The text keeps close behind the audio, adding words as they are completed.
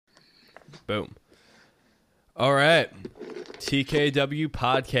Boom. All right. TKW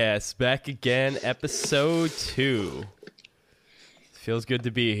Podcast back again, episode 2. Feels good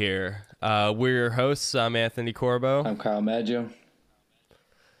to be here. We're your hosts. I'm Anthony Corbo. I'm Kyle Maggio.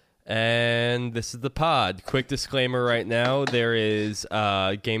 And this is the pod. Quick disclaimer right now. There is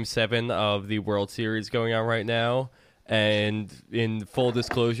Game 7 of the World Series going on right now. And in full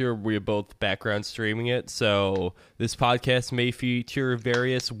disclosure, we're both background streaming it. So this podcast may feature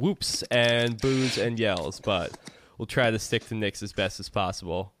various whoops and boos and yells. But we'll try to stick to Knicks as best as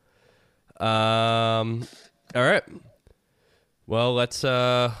possible. All right. Well, let's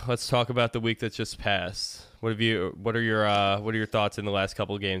talk about the week that just passed. What are your thoughts in the last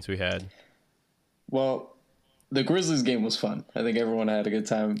couple of games we had? Well, the Grizzlies game was fun. I think everyone had a good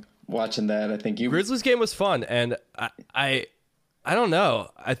time watching that. I think Grizzlies game was fun, and I don't know.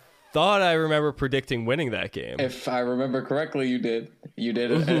 I thought I remember predicting winning that game. If I remember correctly, you did,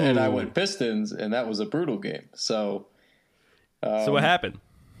 and I went Pistons, and that was a brutal game. So what happened?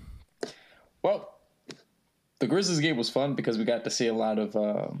 Well, the Grizzlies game was fun because we got to see a lot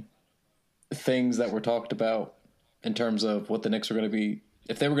of things that were talked about in terms of what the Knicks were going to be,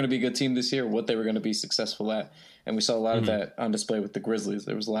 if they were going to be a good team this year, what they were going to be successful at. And we saw a lot of that on display with the Grizzlies.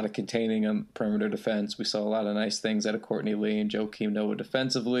 There was a lot of containing on perimeter defense. We saw a lot of nice things out of Courtney Lee and Joakim Noah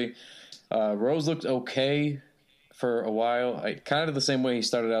defensively. Rose looked okay for a while. Kind of the same way he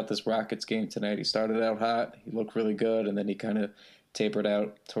started out this Rockets game tonight. He started out hot. He looked really good, and then he kind of tapered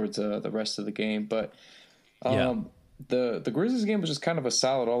out towards the rest of the game. But The Grizzlies game was just kind of a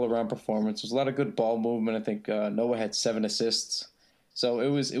solid all-around performance. There's a lot of good ball movement. I think Noah had 7 assists. So it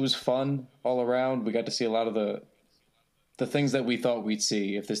was fun all around. We got to see a lot of the things that we thought we'd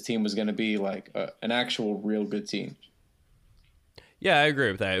see if this team was going to be like an actual real good team. Yeah, I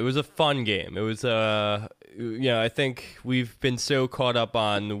agree with that. It was a fun game. It was, I think we've been so caught up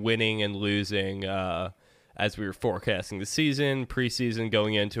on winning and losing as we were forecasting the season, preseason,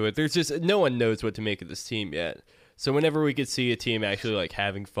 going into it. There's just no one knows what to make of this team yet. So whenever we could see a team actually like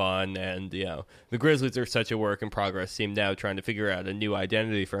having fun, and the Grizzlies are such a work in progress team now, trying to figure out a new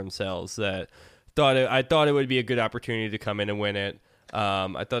identity for themselves, that I thought it would be a good opportunity to come in and win it.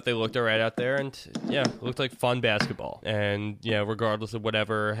 I thought they looked all right out there, and it looked like fun basketball. And regardless of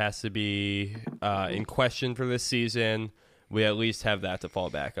whatever has to be in question for this season, we at least have that to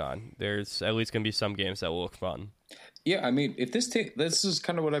fall back on. There's at least going to be some games that will look fun. Yeah, I mean, if this is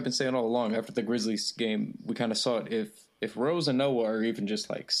kind of what I've been saying all along. After the Grizzlies game, we kind of saw it. If Rose and Noah are even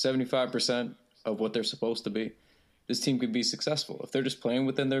just like 75% of what they're supposed to be, this team could be successful. If they're just playing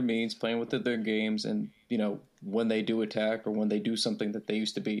within their means, playing within their games, and when they do attack or when they do something that they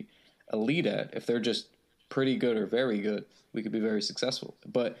used to be elite at, if they're just pretty good or very good, we could be very successful.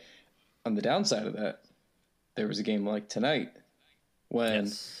 But on the downside of that, there was a game like tonight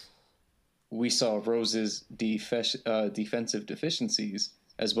when we saw Rose's defensive deficiencies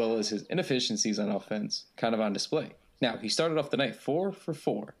as well as his inefficiencies on offense kind of on display. Now, he started off the night 4 for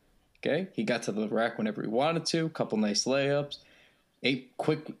 4. Okay? He got to the rack whenever he wanted to, a couple nice layups, 8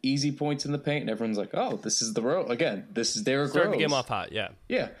 quick, easy points in the paint, and everyone's like, oh, this is the Rose. Again, this is Derrick Rose. Starting the game off hot, yeah.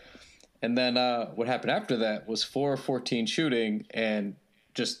 Yeah. And then what happened after that was 4 of 14 shooting and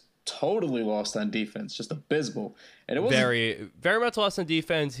just totally lost on defense, just abysmal. And it was very, very much lost on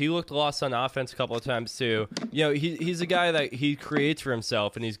defense. He looked lost on offense a couple of times too. He's a guy that he creates for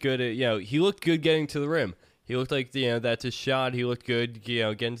himself, and he's good at. He looked good getting to the rim. He looked like that's his shot. He looked good,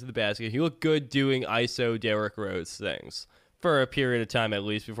 getting to the basket. He looked good doing ISO Derrick Rose things for a period of time at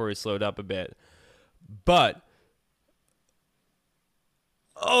least before he slowed up a bit. But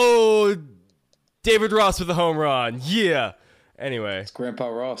David Ross with a home run, yeah. Anyway, it's Grandpa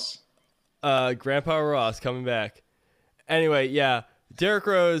Ross. Grandpa Ross coming back. Anyway, yeah, Derrick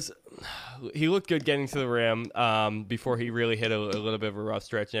Rose, he looked good getting to the rim before he really hit a little bit of a rough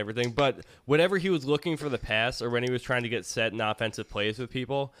stretch and everything. But whenever he was looking for the pass or when he was trying to get set in offensive plays with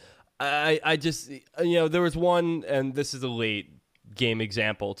people, I just, there was one, and this is a late game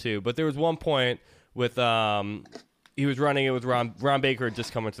example too, but there was one point with, he was running it with Ron Baker had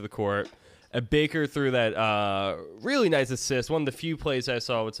just come into the court. Baker threw that really nice assist, one of the few plays I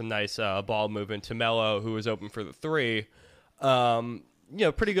saw with some nice ball movement to Melo, who was open for the 3.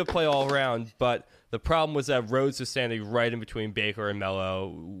 Pretty good play all around, but the problem was that Rose was standing right in between Baker and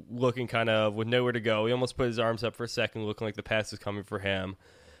Melo, looking kind of with nowhere to go. He almost put his arms up for a second, looking like the pass was coming for him.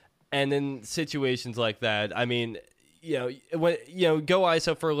 And in situations like that, I mean, go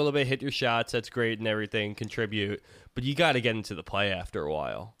ISO for a little bit, hit your shots, that's great and everything, contribute. But you got to get into the play after a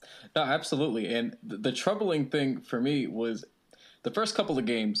while. No, absolutely. And the troubling thing for me was the first couple of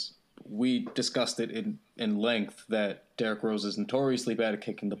games, we discussed it in length that Derrick Rose is notoriously bad at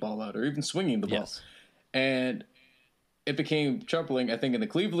kicking the ball out or even swinging the ball. Yes. And it became troubling, I think, in the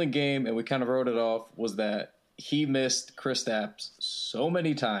Cleveland game, and we kind of wrote it off, was that he missed Kristaps so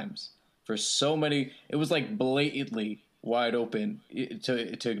many times for so many. It was like blatantly wide open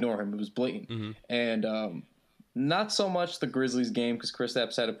to ignore him. It was blatant. Mm-hmm. And not so much the Grizzlies game because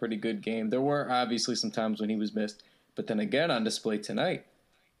Kristaps had a pretty good game. There were obviously some times when he was missed. But then again, on display tonight,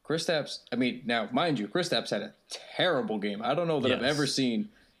 Kristaps, I mean, now, mind you, Kristaps had a terrible game. I don't know that I've ever seen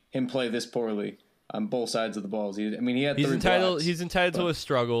him play this poorly on both sides of the balls. He had he's 3 entitled. blocks, He's entitled to his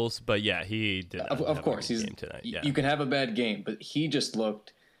struggles, but yeah, he did. Of course, he's game tonight. Yeah. You can have a bad game, but he just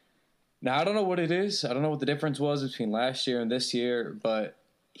looked. Now I don't know what it is. I don't know what the difference was between last year and this year, but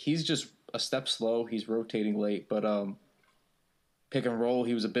he's just a step slow. He's rotating late, but pick and roll,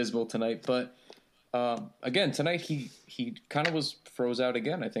 he was abysmal tonight. But again, tonight he kind of was froze out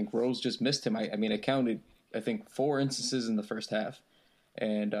again. I think Rose just missed him. I mean, I counted, I think, 4 instances in the first half.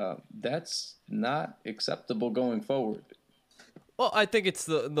 And that's not acceptable going forward. Well, I think it's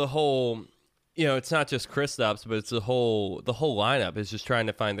the whole, it's not just Kristaps, but it's the whole lineup is just trying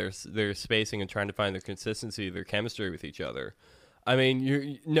to find their spacing and trying to find their consistency, their chemistry with each other. I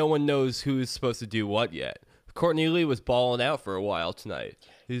mean, no one knows who's supposed to do what yet. Courtney Lee was balling out for a while tonight.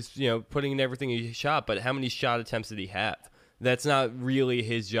 He's putting in everything he shot, but how many shot attempts did he have? That's not really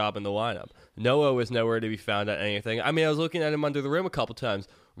his job in the lineup. Noah was nowhere to be found on anything. I mean, I was looking at him under the rim a couple times.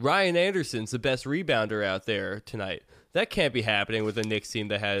 Ryan Anderson's the best rebounder out there tonight. That can't be happening with a Knicks team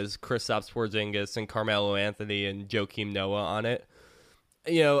that has Kristaps Porzingis and Carmelo Anthony and Joakim Noah on it.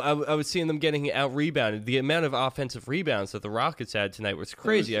 I was seeing them getting out-rebounded. The amount of offensive rebounds that the Rockets had tonight was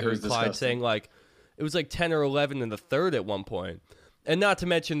crazy. I heard Clyde saying, it was 10 or 11 in the third at one point. And not to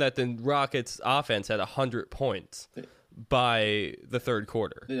mention that the Rockets' offense had 100 points by the third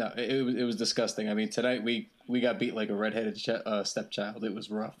quarter. Yeah, it was disgusting. I mean, tonight we got beat like a redheaded stepchild. It was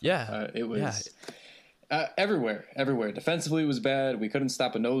rough. Yeah. It was everywhere. Defensively, it was bad. We couldn't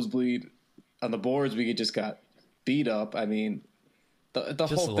stop a nosebleed. On the boards, we just got beat up. I mean,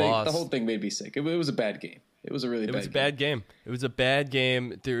 the whole thing made me sick. It was a bad game. It was a really bad game. It was a bad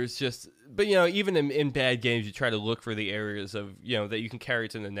game. There's just, but even in bad games, you try to look for the areas of that you can carry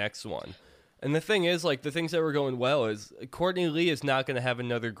to the next one. And the thing is, the things that were going well is Courtney Lee is not going to have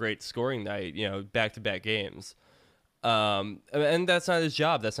another great scoring night, back-to-back games. And that's not his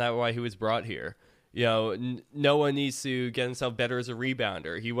job. That's not why he was brought here. Noah needs to get himself better as a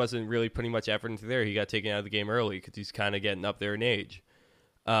rebounder. He wasn't really putting much effort into there. He got taken out of the game early because he's kind of getting up there in age.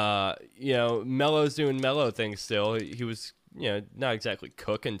 Melo's doing Melo things still. He was, not exactly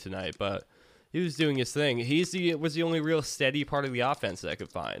cooking tonight, but he was doing his thing. He was the only real steady part of the offense that I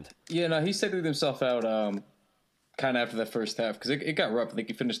could find. Yeah, no, he steadied himself out kind of after that first half because it got rough. I think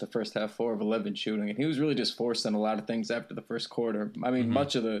he finished the first half 4 of 11 shooting, and he was really just forcing a lot of things after the first quarter. I mean,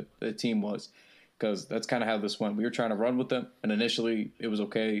 much of the team was because that's kind of how this went. We were trying to run with them, and initially it was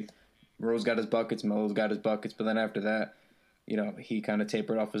okay. Rose got his buckets, Melo's got his buckets, but then after that, he kind of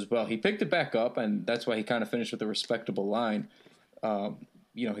tapered off as well. He picked it back up, and that's why he kind of finished with a respectable line.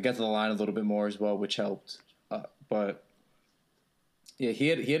 He got to the line a little bit more as well, which helped. But yeah, he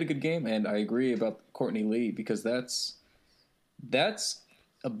had a good game, and I agree about Courtney Lee because that's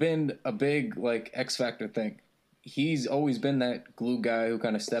been a big X factor thing. He's always been that glue guy who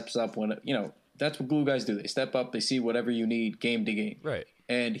kind of steps up when that's what glue guys do. They step up, they see whatever you need game to game. Right.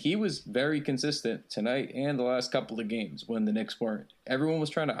 And he was very consistent tonight and the last couple of games when the Knicks weren't. Everyone was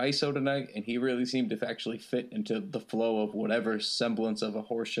trying to ISO tonight, and he really seemed to actually fit into the flow of whatever semblance of a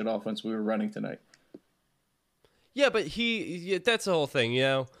horseshit offense we were running tonight. Yeah, but that's the whole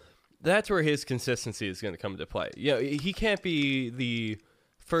thing, That's where his consistency is going to come into play. He can't be the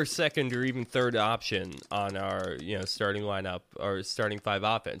first, second, or even third option on our, starting lineup or starting 5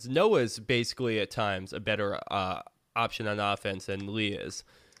 offense. Noah's basically at times a better option on offense than Lee is.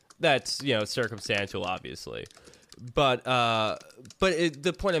 That's circumstantial, obviously, but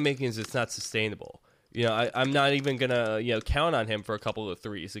the point I'm making is it's not sustainable. I'm not even gonna count on him for a couple of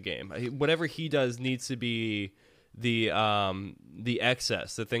threes a game. Whatever he does needs to be the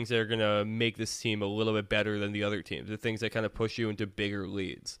excess, the things that are gonna make this team a little bit better than the other teams, the things that kind of push you into bigger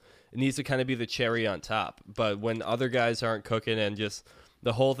leads. It needs to kind of be the cherry on top. But when other guys aren't cooking and just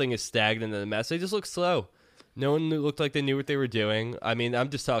the whole thing is stagnant and a mess, they just look slow. No one looked like they knew what they were doing. I mean, I'm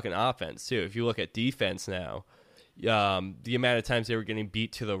just talking offense, too. If you look at defense now, the amount of times they were getting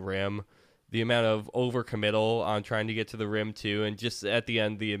beat to the rim, the amount of overcommittal on trying to get to the rim, too, and just at the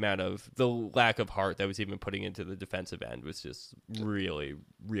end, the lack of heart that was even putting into the defensive end was just really,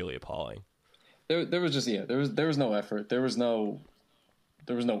 really appalling. There was no effort. There was no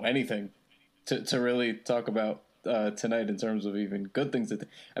there was no anything to really talk about tonight in terms of even good things.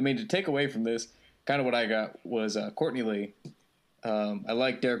 To take away from this, kind of what I got was Courtney Lee. I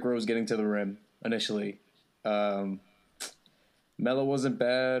like Derrick Rose getting to the rim initially. Melo wasn't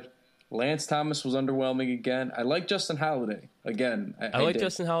bad. Lance Thomas was underwhelming again. I like Justin Holiday again. I like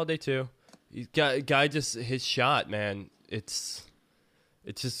Justin Holiday too. He's his shot, man. It's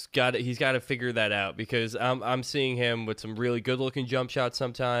just he's got to figure that out, because I'm seeing him with some really good looking jump shots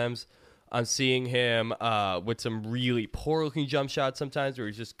sometimes. I'm seeing him with some really poor looking jump shots sometimes, where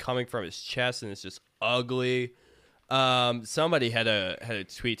he's just coming from his chest and it's just ugly. Somebody had a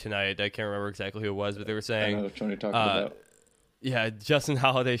tweet tonight. I can't remember exactly who it was, but they were saying, I know what you're talking about. Yeah, Justin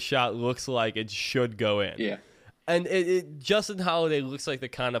Holiday's shot looks like it should go in. Yeah. And Justin Holiday looks like the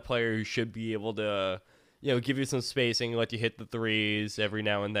kind of player who should be able to, give you some spacing, let you hit the threes every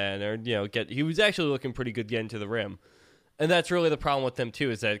now and then, or he was actually looking pretty good getting to the rim. And that's really the problem with them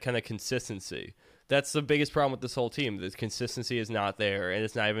too, is that kind of consistency. That's the biggest problem with this whole team. The consistency is not there, and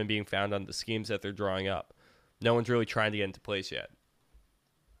it's not even being found on the schemes that they're drawing up. No one's really trying to get into place yet.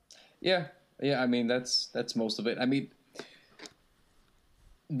 Yeah. I mean, that's most of it. I mean,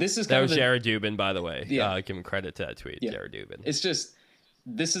 that was Jared Dubin, by the way. Yeah. Give him credit to that tweet, yeah. Jared Dubin. It's just,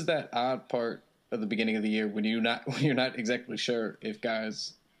 this is that odd part of the beginning of the year when you're not exactly sure if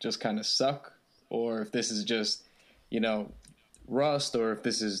guys just kind of suck, or if this is just, rust, or if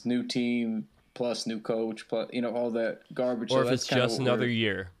this is new team plus new coach plus all that garbage. Or if it's just another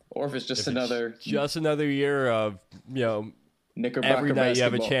year. Or if it's just another year of Knickerbocker every night basketball. You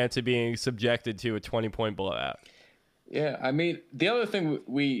have a chance of being subjected to a 20-point blowout. Yeah, I mean, the other thing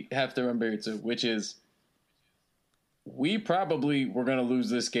we have to remember too, which is we probably were going to lose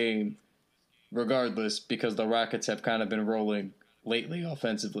this game regardless, because the Rockets have kind of been rolling lately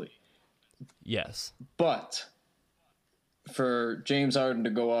offensively. Yes. But for James Harden to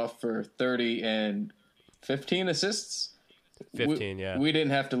go off for 30 and 15 assists, 15, we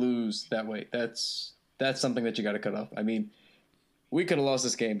didn't have to lose that way. That's something that you got to cut off. I mean, we could have lost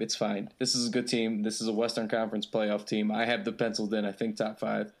this game. It's fine. This is a good team. This is a Western Conference playoff team. I have the penciled in, I think, top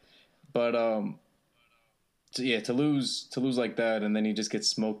 5. But to lose like that, and then he just gets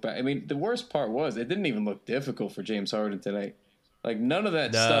smoked back. I mean, the worst part was it didn't even look difficult for James Harden today. Like, none of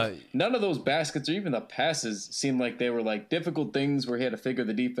that stuff, none of those baskets or even the passes seemed like they were like difficult things where he had to figure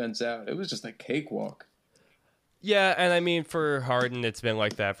the defense out. It was just a cakewalk. Yeah, and I mean, for Harden, it's been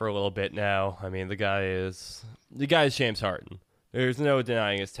like that for a little bit now. I mean, the guy is James Harden. There's no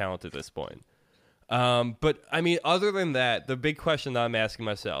denying his talent at this point. But I mean, other than that, the big question that I'm asking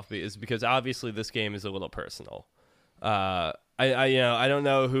myself is, because obviously this game is a little personal. I don't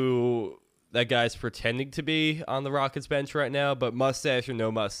know who that guy's pretending to be on the Rockets bench right now, but mustache or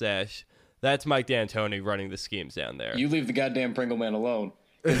no mustache, that's Mike D'Antoni running the schemes down there. You leave the goddamn Pringle man alone.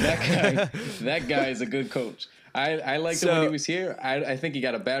 That guy is a good coach. I liked him when he was here. I think he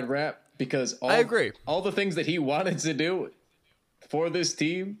got a bad rap because I agree. All the things that he wanted to do for this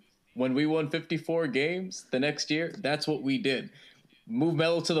team when we won 54 games the next year, that's what we did. Move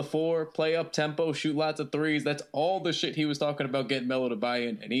Melo to the 4, play up tempo, shoot lots of threes. That's all the shit he was talking about getting Melo to buy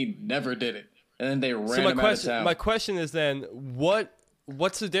in, and he never did it. And then they ran him out of town. My question is then,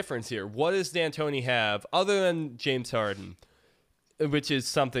 what's the difference here? What does D'Antoni have other than James Harden, which is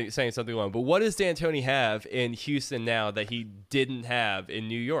saying something wrong? But what does D'Antoni have in Houston now that he didn't have in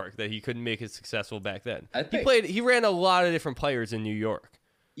New York, that he couldn't make it successful back then? He ran a lot of different players in New York.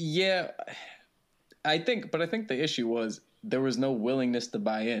 Yeah, I think the issue was there was no willingness to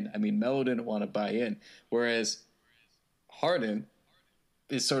buy in. I mean, Melo didn't want to buy in, whereas Harden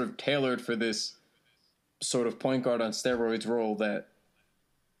is sort of tailored for this sort of point guard on steroids role that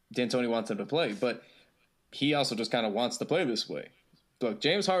D'Antoni wants him to play. But he also just kind of wants to play this way. Look,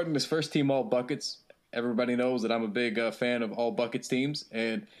 James Harden is first team all buckets. Everybody knows that I'm a big fan of all buckets teams,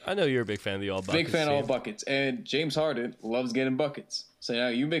 and I know you're a big fan of the all buckets. Big fan of all buckets, and James Harden loves getting buckets. So now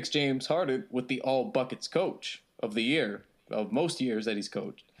you mix James Harden with the all buckets coach of the year, of most years that he's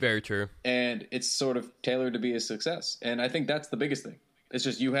coached. Very true. And it's sort of tailored to be a success, and I think that's the biggest thing. It's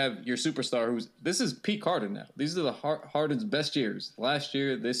just you have your superstar this is peak Harden now. These are the Harden's best years. Last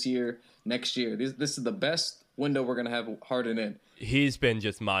year, this year, next year. This is the best window we're going to have Harden in. He's been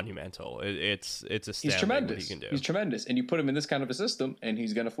just monumental. It's astounding. He's tremendous. What he can do. He's tremendous, and you put him in this kind of a system, and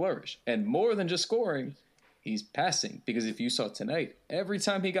he's going to flourish. And more than just scoring, he's passing. Because if you saw tonight, every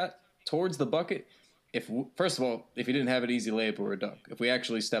time he got towards the bucket, first of all, if he didn't have an easy layup or a dunk, if we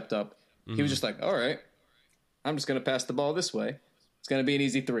actually stepped up, he was just like, all right, I'm just going to pass the ball this way. It's going to be an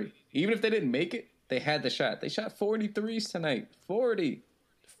easy 3. Even if they didn't make it, they had the shot. They shot 43s tonight. 40.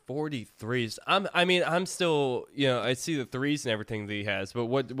 43s. I'm still, I see the threes and everything that he has, but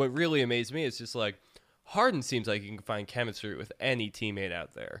what really amazed me is just like Harden seems like he can find chemistry with any teammate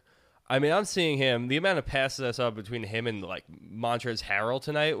out there. I mean, I'm seeing him. The amount of passes I saw between him and like Montrezl Harrell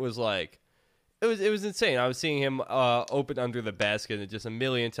tonight was like, it was insane. I was seeing him open under the basket just a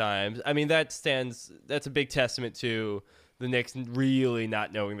million times. I mean, that's a big testament to the Knicks really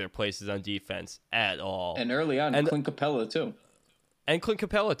not knowing their places on defense at all. And early on, Clint Capella too. And Clint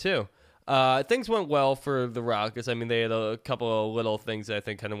Capella too. Things went well for the Rockets. I mean, they had a couple of little things that I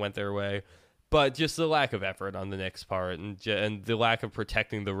think kind of went their way, but just the lack of effort on the Knicks' part and the lack of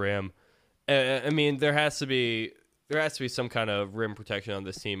protecting the rim. I mean, there has to be some kind of rim protection on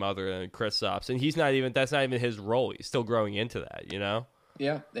this team other than Kristaps, and that's not even his role. He's still growing into that,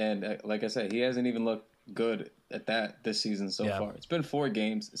 Yeah, and like I said, he hasn't even looked good at that this season so far. It's been 4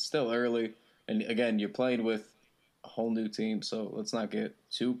 games. It's still early, and again, you're playing with a whole new team, so let's not get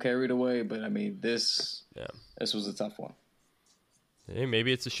too carried away. But I mean, this was a tough one. Hey,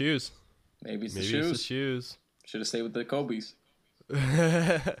 maybe it's the shoes. Maybe it's the shoes. Should have stayed with the Kobe's.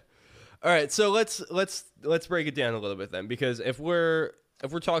 All right, so let's break it down a little bit then, because if we're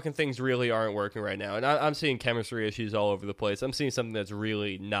talking things really aren't working right now, and I'm seeing chemistry issues all over the place. I'm seeing something that's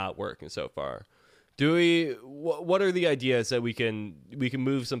really not working so far. What are the ideas that we can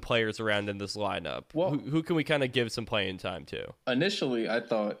move some players around in this lineup? Well, who can we kind of give some playing time to? Initially, I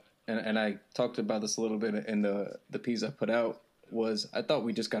thought, and I talked about this a little bit in the piece I put out, was I thought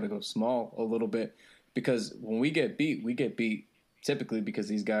we just got to go small a little bit, because when we get beat typically because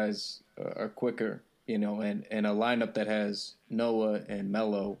these guys are quicker, and a lineup that has Noah and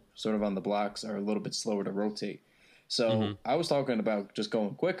Melo sort of on the blocks are a little bit slower to rotate. So I was talking about just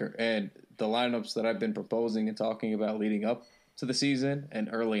going quicker, and the lineups that I've been proposing and talking about leading up to the season and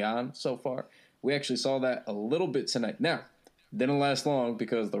early on so far, we actually saw that a little bit tonight. Now, didn't last long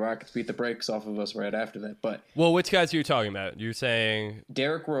because the Rockets beat the brakes off of us right after that. But which guys are you talking about? You're saying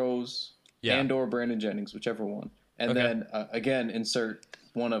Derrick Rose and/or Brandon Jennings, whichever one. And then, again, insert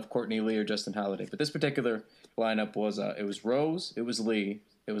one of Courtney Lee or Justin Holiday. But this particular lineup was it was Rose, it was Lee,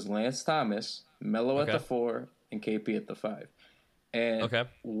 it was Lance Thomas, Melo at the 4, and KP at the 5. And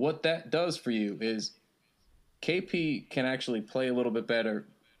what that does for you is KP can actually play a little bit better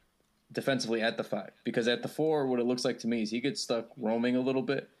defensively at the 5. Because at the 4, what it looks like to me is he gets stuck roaming a little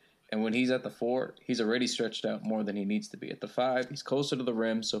bit. And when he's at the 4, he's already stretched out more than he needs to be. At the 5, he's closer to the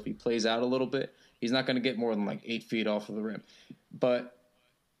rim, so if he plays out a little bit, he's not going to get more than like 8 feet off of the rim. But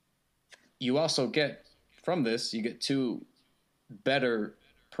you also get, from this, you get 2 better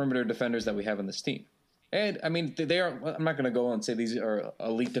perimeter defenders that we have on this team. And, I mean, they are, I'm not going to go on and say these are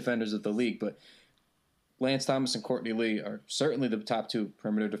elite defenders of the league, but Lance Thomas and Courtney Lee are certainly the top 2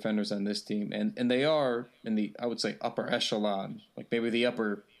 perimeter defenders on this team. And they are in the, I would say, upper echelon, like maybe the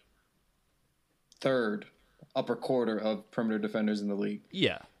upper third, upper quarter of perimeter defenders in the league.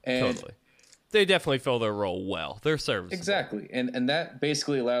 Yeah, totally. They definitely fill their role well. They're serviceable. Exactly. And that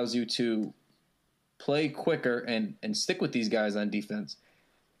basically allows you to play quicker and stick with these guys on defense.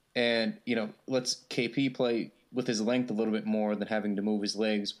 And, let's KP play with his length a little bit more than having to move his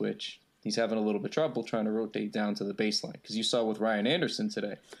legs, which he's having a little bit of trouble trying to rotate down to the baseline. Because you saw with Ryan Anderson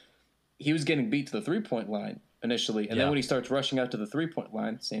today, he was getting beat to the three-point line initially. And then when he starts rushing out to the three-point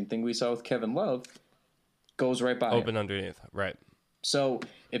line, same thing we saw with Kevin Love, goes right by Open him. Underneath, right. So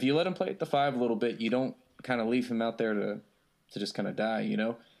if you let him play at the 5 a little bit, you don't kind of leave him out there to just kind of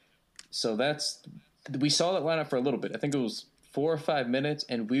die, So we saw that lineup for a little bit. I think it was 4 or 5 minutes,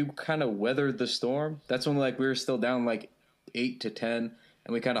 and we kind of weathered the storm. That's when we were still down 8 to 10,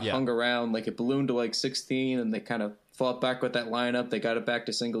 and we kind of hung around. It ballooned to 16, and they kind of fought back with that lineup. They got it back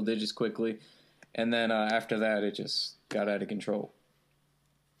to single digits quickly, and then after that, it just got out of control.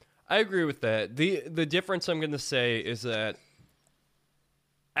 I agree with that. The difference I'm going to say is that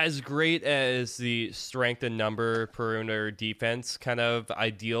as great as the strength and number perimeter defense kind of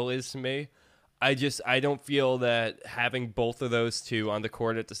ideal is to me, I don't feel that having both of those 2 on the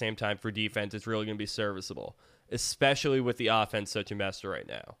court at the same time for defense is really going to be serviceable, especially with the offense such a mess right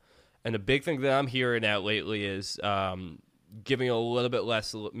now. And the big thing that I'm hearing out lately is giving a little bit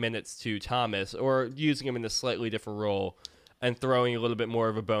less minutes to Thomas or using him in a slightly different role and throwing a little bit more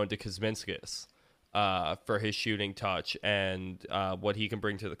of a bone to Kuzminskis for his shooting touch and what he can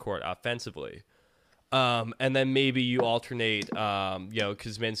bring to the court offensively. And then maybe you alternate,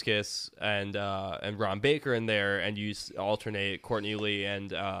 Kuzminskis and Ron Baker in there, and you alternate Courtney Lee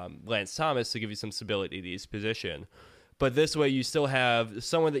and Lance Thomas to give you some stability to each position. But this way, you still have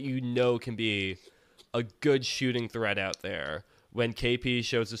someone that can be a good shooting threat out there when KP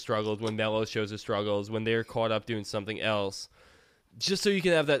shows his struggles, when Melo shows his struggles, when they're caught up doing something else. just so you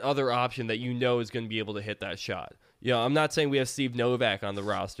can have that other option that you know is going to be able to hit that shot. I'm not saying we have Steve Novak on the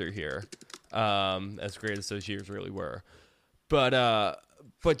roster here, as great as those years really were, but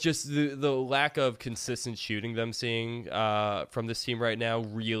just the lack of consistent shooting them seeing from this team right now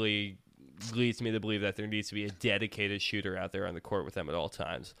really leads me to believe that there needs to be a dedicated shooter out there on the court with them at all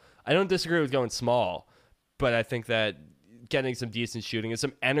times. I don't disagree with going small, but I think that getting some decent shooting and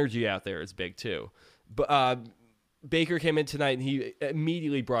some energy out there is big too. But Baker came in tonight and he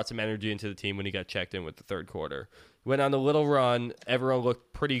immediately brought some energy into the team when he got checked in with the third quarter. Went on a little run. Everyone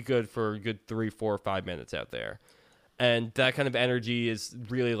looked pretty good for a good 3, 4, 5 minutes out there. And that kind of energy is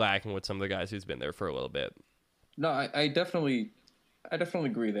really lacking with some of the guys who's been there for a little bit. No, I definitely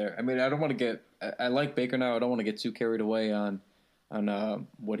agree there. I mean, I don't want to get. I like Baker now. I don't want to get too carried away on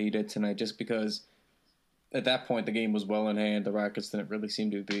what he did tonight, just because at that point the game was well in hand. The Rockets didn't really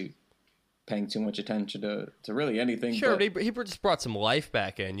seem to be paying too much attention to really anything. Sure, but he just brought some life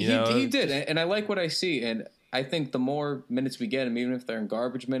back in. He did, and I like what I see. And I think the more minutes we get him, even if they're in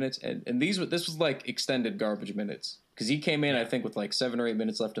garbage minutes, and this was like extended garbage minutes, because he came in, I think, with like 7 or 8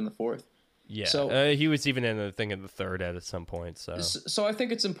 minutes left in the fourth. Yeah, so he was even in the thing in the third at some point. So I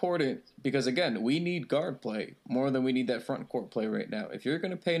think it's important because, again, we need guard play more than we need that front court play right now. If you're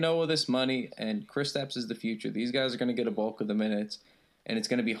going to pay Noah this money and Kristaps is the future, these guys are going to get a bulk of the minutes, and it's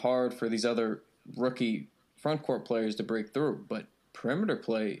going to be hard for these other rookie front court players to break through. But perimeter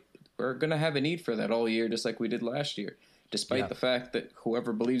play, we're going to have a need for that all year, just like we did last year. Despite the fact that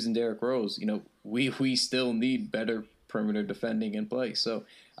whoever believes in Derrick Rose, we still need better perimeter defending and play. So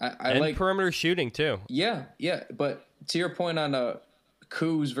I like perimeter shooting too. Yeah. But to your point on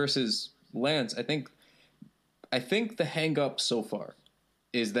Kuz versus Lance, I think the hang up so far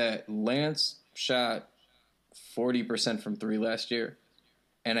is that Lance shot 40% from 3 last year,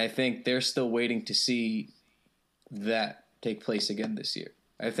 and I think they're still waiting to see that take place again this year.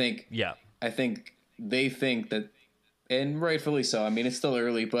 I think they think that, and rightfully so. I mean, it's still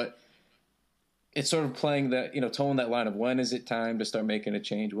early, but it's sort of playing that, towing that line of when is it time to start making a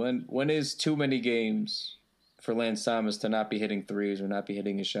change? When is too many games for Lance Thomas to not be hitting threes or not be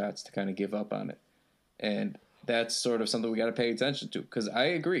hitting his shots to kind of give up on it? And that's sort of something we got to pay attention to, because I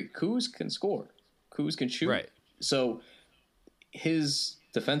agree, Kuz can score. Kuz can shoot. Right. So his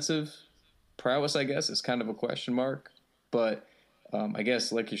defensive prowess, I guess, is kind of a question mark. But I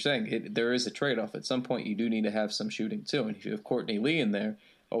guess, like you're saying, there is a trade-off. At some point, you do need to have some shooting, too. And if you have Courtney Lee in there,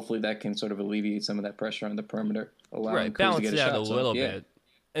 hopefully that can sort of alleviate some of that pressure on the perimeter, allowing Kuz to get a shot. Balance it out a little bit.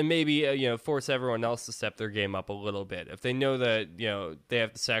 And maybe, force everyone else to step their game up a little bit. If they know that, they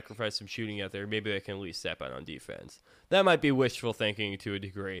have to sacrifice some shooting out there, maybe they can at least step out on defense. That might be wishful thinking to a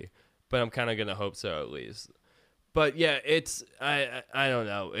degree, but I'm kind of going to hope so at least. But yeah, I don't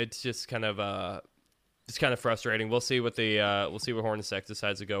know. It's just kind of frustrating. We'll see what Hornacek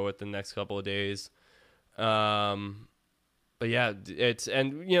decides to go with the next couple of days. But yeah,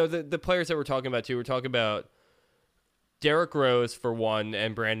 the players that we're talking about too. We're talking about Derrick Rose for one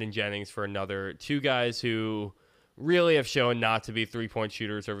and Brandon Jennings for another. Two guys who really have shown not to be 3-point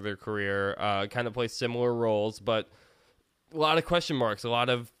shooters over their career. Kind of play similar roles, but a lot of question marks, a lot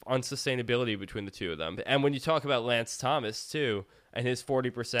of unsustainability between the two of them. And when you talk about Lance Thomas too, and his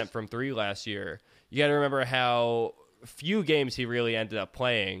 40% from 3 last year, you got to remember how few games he really ended up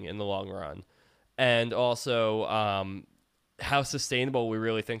playing in the long run, and also how sustainable we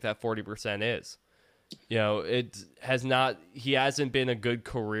really think that 40% is. He hasn't been a good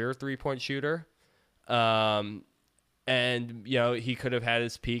career 3-point shooter. And, he could have had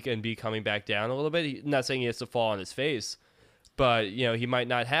his peak and be coming back down a little bit. I'm not saying he has to fall on his face, but, he might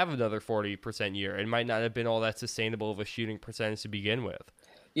not have another 40% year. It might not have been all that sustainable of a shooting percentage to begin with.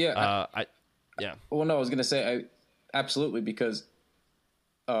 Yeah. Yeah. Well, no, I was going to say, absolutely, because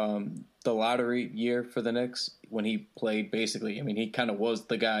the lottery year for the Knicks, when he played, basically, I mean, he kind of was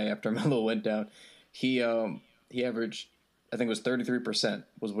the guy after Melo went down. He averaged, I think it was 33%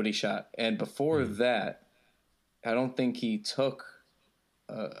 was what he shot. And before that, I don't think he took,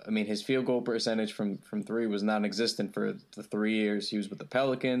 his field goal percentage from 3 was non-existent for the 3 years he was with the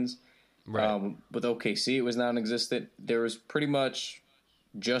Pelicans. Right. With OKC, it was non-existent. There was pretty much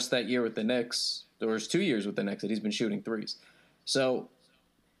just that year with the Knicks. There was 2 years with the Knicks that he's been shooting threes. So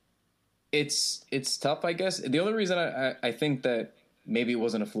it's tough, I guess. The only reason I think that maybe it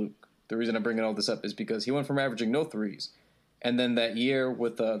wasn't a fluke, the reason I'm bringing all this up is because he went from averaging no threes, and then that year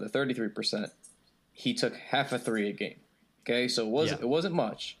with the 33%, he took half a 3 a game. Okay, so it wasn't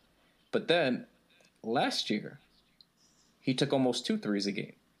much. But then last year, he took almost 2 threes a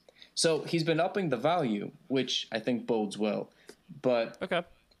game. So he's been upping the value, which I think bodes well. But okay,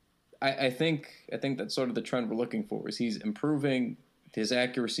 I think that's sort of the trend we're looking for. Is he's improving his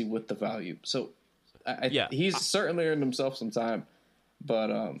accuracy with the volume. So he's certainly earned himself some time.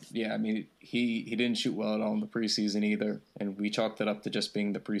 But I mean, he didn't shoot well at all in the preseason either, and we chalked it up to just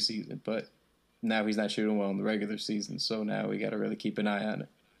being the preseason. But now he's not shooting well in the regular season, so now we got to really keep an eye on it.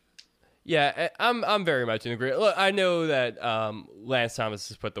 Yeah, I'm very much in agreement. Look, I know that Lance Thomas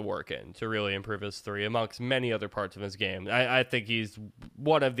has put the work in to really improve his three amongst many other parts of his game. I think he's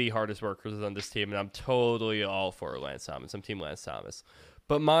one of the hardest workers on this team, and I'm totally all for Lance Thomas. I'm Team Lance Thomas.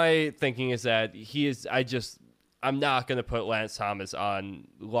 But my thinking is that I'm not going to put Lance Thomas on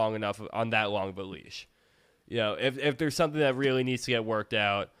that long of a leash. You know, if there's something that really needs to get worked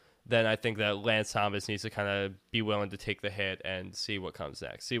out, then I think that Lance Thomas needs to kind of be willing to take the hit and see what comes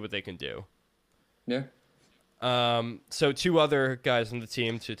next, see what they can do. Yeah. So two other guys on the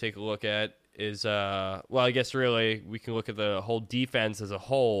team to take a look at is, I guess really we can look at the whole defense as a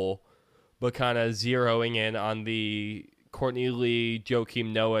whole, but kind of zeroing in on the Courtney Lee,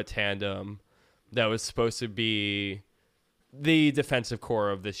 Joakim Noah tandem that was supposed to be the defensive core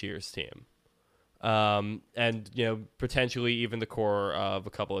of this year's team. And, you know, potentially even the core of a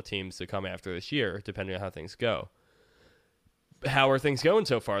couple of teams to come after this year, depending on how things go. How are things going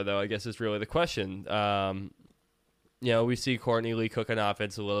so far, though, I guess is really the question. You know, we see Courtney Lee cooking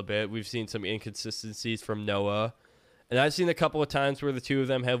offense a little bit. We've seen some inconsistencies from Noah. And I've seen a couple of times where the two of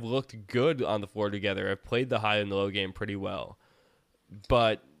them have looked good on the floor together, have played the high and low game pretty well.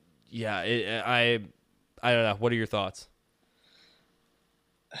 But, yeah, I don't know. What are your thoughts?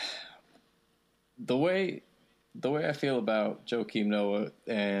 The way I feel about Joakim Noah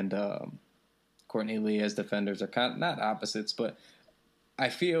and Courtney Lee as defenders are kind of not opposites, but I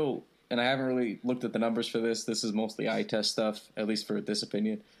feel, and I haven't really looked at the numbers for this. This is mostly eye test stuff, at least for this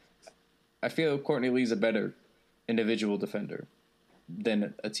opinion. I feel Courtney Lee's a better individual defender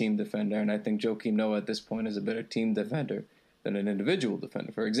than a team defender, and I think Joakim Noah at this point is a better team defender than an individual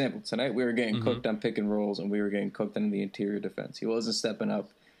defender. For example, tonight we were getting cooked on pick and rolls, and we were getting cooked on the interior defense. He wasn't stepping up,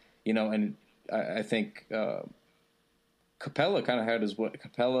 you know, and I think Capella kind of had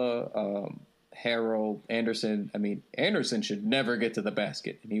Harrell, Anderson. I mean, Anderson should never get to the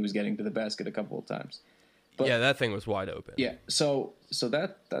basket, and he was getting to the basket a couple of times. But, yeah, that thing was wide open. Yeah, so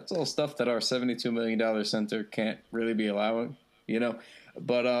that's all stuff that our $72 million center can't really be allowing, you know.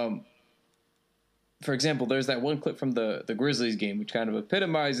 But for example, there's that one clip from the Grizzlies game, which kind of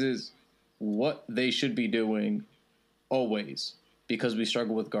epitomizes what they should be doing always, because we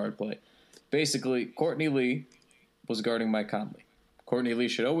struggle with guard play. Basically, Courtney Lee was guarding Mike Conley. Courtney Lee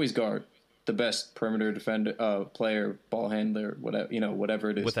should always guard the best perimeter defender, player, ball handler, whatever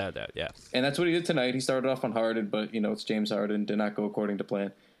it is. Without that, yeah. And that's what he did tonight. He started off on Harden, but it's James Harden, did not go according to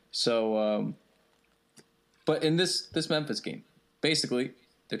plan. So, but in this Memphis game, basically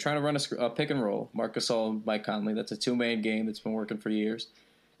they're trying to run a pick and roll. Marc Gasol and Mike Conley. That's a two-man game that's been working for years,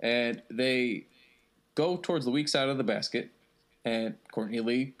 and they go towards the weak side of the basket. And Courtney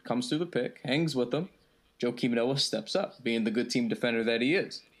Lee comes through the pick, hangs with them. Joakim Noah steps up, being the good team defender that he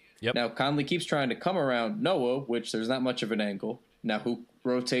is. Yep. Now, Conley keeps trying to come around Noah, which there's not much of an angle. Now, who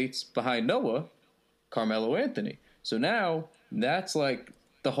rotates behind Noah? Carmelo Anthony. So now, that's like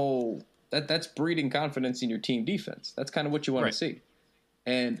the whole that's breeding confidence in your team defense. That's kind of what you want to see.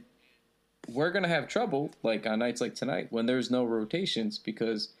 And we're going to have trouble, like on nights like tonight, when there's no rotations,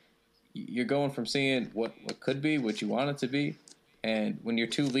 because you're going from seeing what could be, what you want it to be, and when your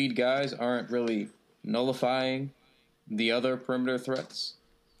two lead guys aren't really nullifying the other perimeter threats,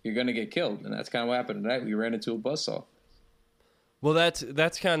 you're going to get killed. And that's kind of what happened tonight. We ran into a buzzsaw. Well,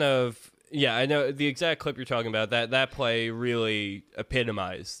 that's kind of, yeah, I know the exact clip you're talking about. That play really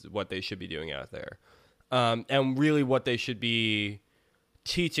epitomized what they should be doing out there. And really what they should be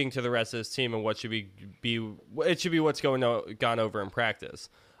teaching to the rest of this team, and what should be it should be what's gone over in practice.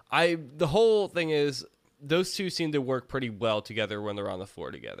 The whole thing is, those two seem to work pretty well together when they're on the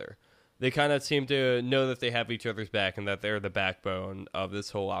floor together. They kind of seem to know that they have each other's back and that they're the backbone of this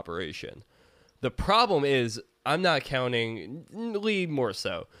whole operation. The problem is, I'm not counting Lee more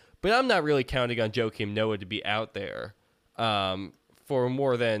so, but I'm not really counting on Joakim Noah to be out there for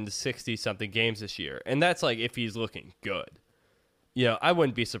more than 60-something games this year. And that's like if he's looking good. I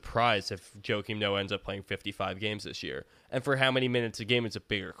wouldn't be surprised if Joakim Noah ends up playing 55 games this year. And for how many minutes a game is a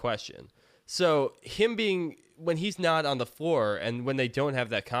bigger question. So him being, when he's not on the floor and when they don't have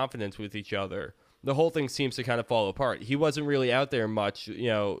that confidence with each other, the whole thing seems to kind of fall apart. He wasn't really out there much,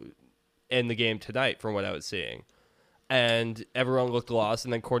 in the game tonight from what I was seeing. And everyone looked lost,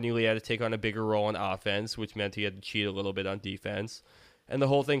 and then Courtney Lee had to take on a bigger role on offense, which meant he had to cheat a little bit on defense. And the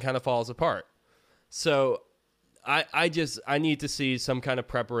whole thing kind of falls apart. So I need to see some kind of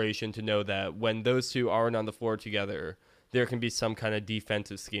preparation to know that when those two aren't on the floor together, there can be some kind of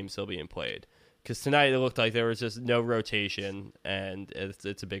defensive scheme still being played. Because tonight it looked like there was just no rotation, and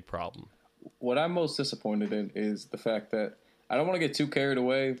it's a big problem. What I'm most disappointed in is the fact that I don't want to get too carried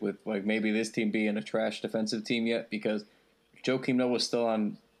away with like maybe this team being a trash defensive team yet, because Joakim Noah was still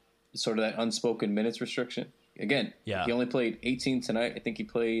on sort of that unspoken minutes restriction. Again, He only played 18 tonight. I think he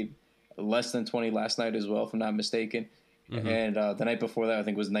played less than 20 last night as well, if I'm not mistaken. Mm-hmm. And the night before that, I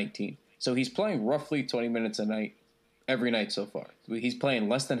think, was 19. So he's playing roughly 20 minutes a night every night so far. He's playing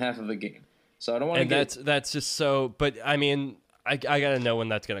less than half of a game. So I don't want to that's just so. But I mean, I got to know when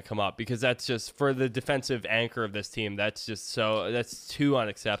that's going to come up, because that's just, for the defensive anchor of this team, that's too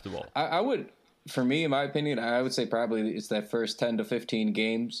unacceptable. I would, for me, in my opinion, I would say probably it's that first 10 to 15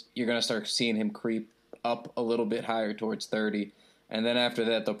 games, you're going to start seeing him creep up a little bit higher towards 30. And then after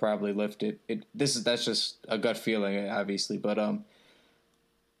that, they'll probably lift it. That's just a gut feeling, obviously. But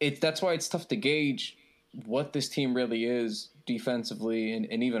that's why it's tough to gauge what this team really is defensively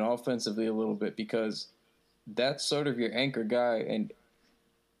and even offensively a little bit, because that's sort of your anchor guy. And,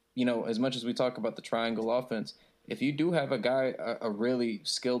 you know, as much as we talk about the triangle offense, if you do have a guy, a really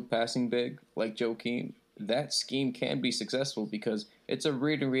skilled passing big like Joakim, that scheme can be successful because it's a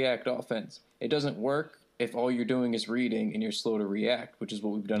read and react offense. It doesn't work if all you're doing is reading and you're slow to react, which is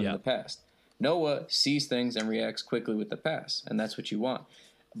what we've done in the past. Noah sees things and reacts quickly with the pass, and that's what you want.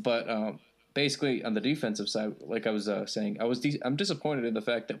 But basically, on the defensive side, like I was saying, I'm disappointed in the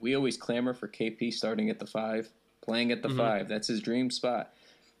fact that we always clamor for KP starting at the 5, playing at the 5. That's his dream spot.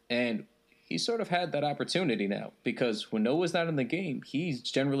 And he sort of had that opportunity now, because when Noah's not in the game, he's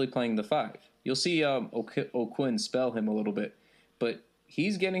generally playing the 5. You'll see O'Quinn spell him a little bit, but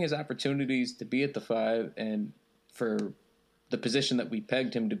he's getting his opportunities to be at the 5, and for the position that we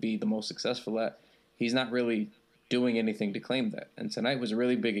pegged him to be the most successful at, he's not really doing anything to claim that. And tonight was a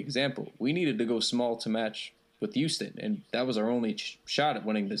really big example. We needed to go small to match with Houston, and that was our only shot at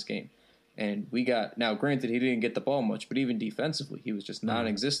winning this game. And we got, now granted, he didn't get the ball much, but even defensively, he was just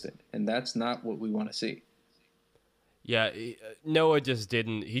non-existent, and that's not what we want to see. Yeah, Noah just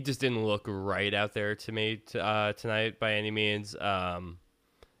didn't look right out there to me tonight by any means. I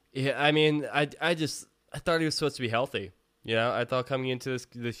mean, I thought he was supposed to be healthy. You know, I thought coming into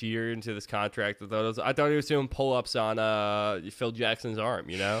this year, into this contract, I thought he was doing pull-ups on Phil Jackson's arm,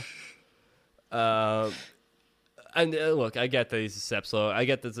 you know? And look, I get that he's a step slow. I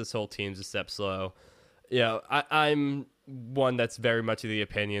get that this whole team's a step slow. You know, I'm one that's very much of the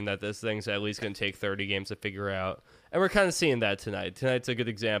opinion that this thing's at least going to take 30 games to figure out. And we're kind of seeing that tonight. Tonight's a good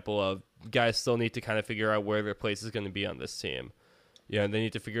example of guys still need to kind of figure out where their place is going to be on this team. Yeah, they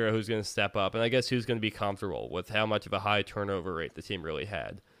need to figure out who's going to step up, and I guess who's going to be comfortable with how much of a high turnover rate the team really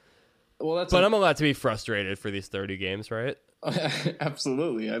had. Well, I'm allowed to be frustrated for these 30 games, right?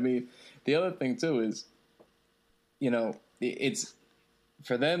 Absolutely. I mean, the other thing, too, is, you know, it's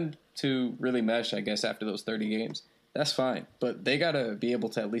for them to really mesh, I guess, after those 30 games, that's fine. But they got to be able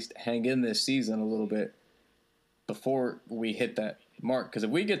to at least hang in this season a little bit before we hit that mark. Because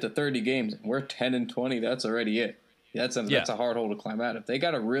if we get to 30 games and we're 10-20, that's already it. That's a hard hole to climb out of. They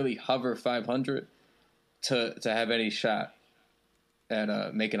got to really hover 500 to have any shot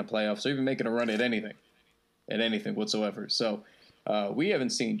at making a playoffs or even making a run at anything whatsoever. So we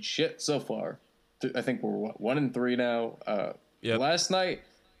haven't seen shit so far. I think we're 1-3 now. Last night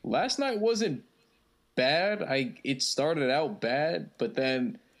wasn't bad. It started out bad, but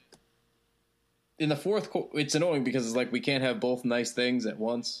then in the fourth quarter, it's annoying because it's like we can't have both nice things at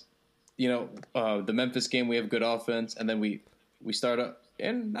once. You know, the Memphis game, we have good offense, and then we start up,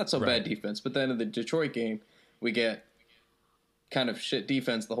 and not so bad defense. But then in the Detroit game, we get kind of shit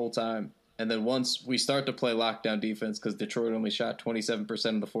defense the whole time. And then once we start to play lockdown defense, because Detroit only shot 27%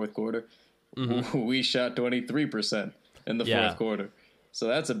 in the fourth quarter, we shot 23% in the fourth quarter. So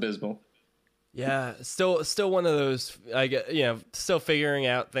that's abysmal. Yeah, still one of those, I guess, you know, still figuring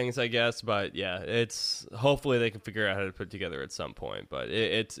out things, I guess, but yeah, it's hopefully they can figure out how to put it together at some point, but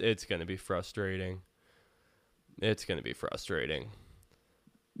it's going to be frustrating. It's going to be frustrating.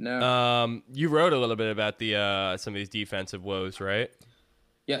 No. You wrote a little bit about the some of these defensive woes, right?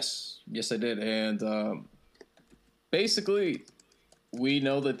 Yes, I did, and basically, we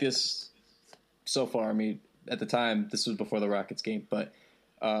know that this so far. I mean, at the time, this was before the Rockets game, but.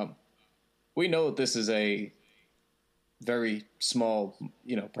 We know that this is a very small,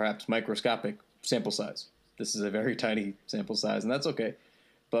 you know, perhaps microscopic sample size. This is a very tiny sample size, and that's okay.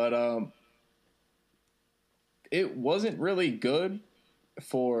 But it wasn't really good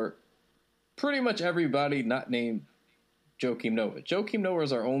for pretty much everybody not named Joakim Noah. Joakim Noah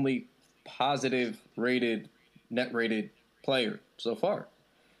is our only positive rated net rated player so far.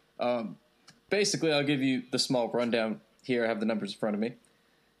 Basically, I'll give you the small rundown here. I have the numbers in front of me.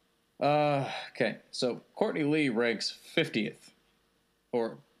 Okay, so Courtney Lee ranks 50th,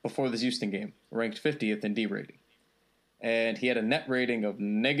 or before this Houston game, ranked 50th in D rating. And he had a net rating of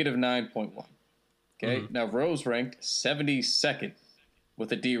negative 9.1. Okay, Now Rose ranked 72nd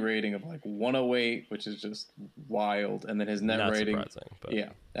with a D rating of like 108, which is just wild. And then his net Not rating. surprising, but. Yeah,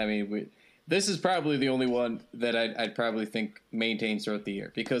 I mean, this is probably the only one that I'd probably think maintains throughout the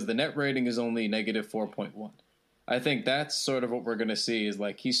year because the net rating is only negative 4.1. I think that's sort of what we're going to see is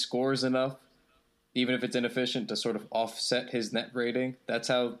like he scores enough, even if it's inefficient, to sort of offset his net rating. That's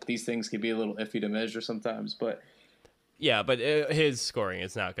how these things can be a little iffy to measure sometimes, but. Yeah, but his scoring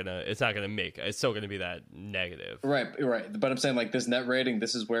is not gonna. It's not gonna make. It's still gonna be that negative. Right. But I'm saying like this net rating.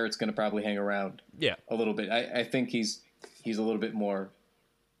 This is where it's gonna probably hang around. Yeah. A little bit. I think he's a little bit more.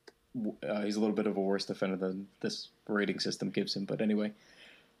 He's a little bit of a worse defender than this rating system gives him. But anyway,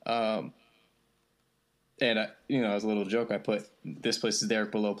 and as a little joke, I put this places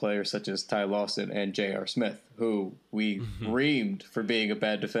Derek below players such as Ty Lawson and J.R. Smith, who we reamed for being a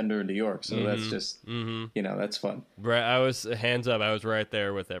bad defender in New York. So that's just, that's fun. Right, I was hands up. I was right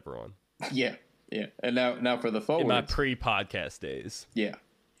there with everyone. Yeah. And now for the forwards. In my pre-podcast days. Yeah.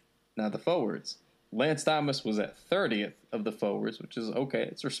 Now the forwards. Lance Thomas was at 30th of the forwards, which is okay.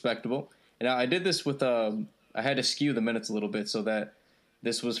 It's respectable. And now I did this with I had to skew the minutes a little bit so that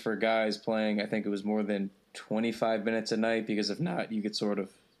this was for guys playing, I think it was more than 25 minutes a night, because if not, you get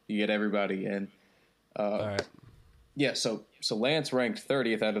everybody in. All right. Yeah, so Lance ranked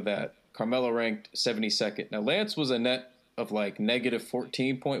 30th out of that. Carmelo ranked 72nd. Now, Lance was a net of like negative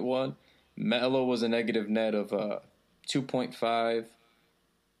 14.1. Melo was a negative net of 2.5.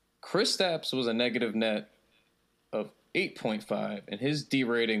 Kristaps was a negative net of 8.5, and his D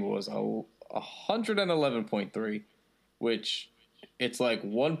rating was 111.3, which it's like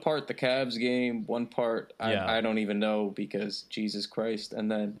one part the Cavs game, one part I don't even know because Jesus Christ.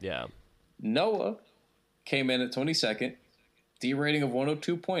 And then Noah came in at 22nd, D rating of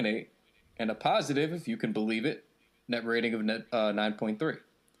 102.8, and a positive, if you can believe it, net rating of 9.3.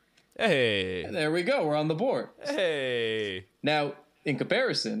 Hey. And there we go. We're on the board. Hey. Now, in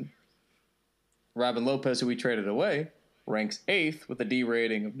comparison, Robin Lopez, who we traded away, ranks 8th with a D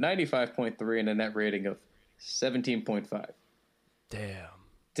rating of 95.3 and a net rating of 17.5.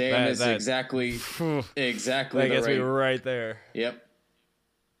 Damn is exactly I guess we were right there. Yep.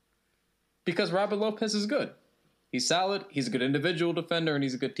 Because Robin Lopez is good. He's solid. He's a good individual defender, and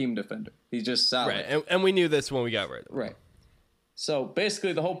he's a good team defender. He's just solid. Right, and we knew this when we got rid of him. Right. So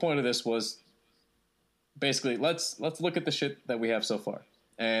basically, the whole point of this was let's look at the shit that we have so far,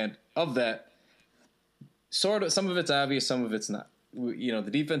 and of that, sort of some of it's obvious, some of it's not. The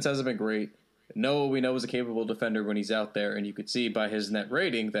defense hasn't been great. Noah, we know, is a capable defender when he's out there, and you could see by his net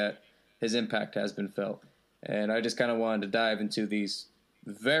rating that his impact has been felt. And I just kind of wanted to dive into these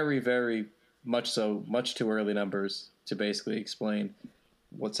very, very much too early numbers to basically explain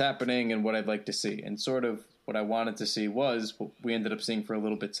what's happening and what I'd like to see. And sort of what I wanted to see was what we ended up seeing for a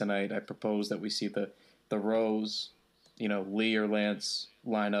little bit tonight. I proposed that we see the Rose, Lee or Lance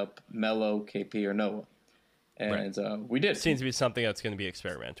lineup, Melo, KP, or Noah. And we did. It seems to be something that's going to be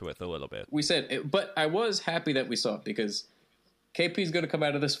experimented with a little bit. We said it, but I was happy that we saw it because KP's going to come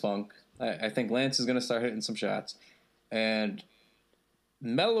out of this funk. I think Lance is going to start hitting some shots. And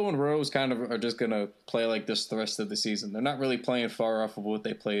Melo and Rose kind of are just going to play like this the rest of the season. They're not really playing far off of what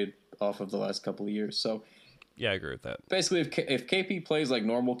they played off of the last couple of years. So, yeah, I agree with that. Basically, if KP plays like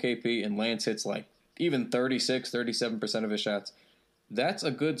normal KP and Lance hits like even 36, 37% of his shots, that's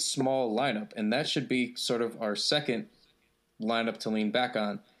a good small lineup, and that should be sort of our second lineup to lean back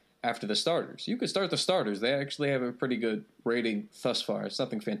on after the starters. You could start the starters. They actually have a pretty good rating thus far. It's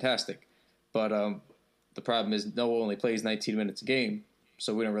nothing fantastic. But the problem is Noah only plays 19 minutes a game,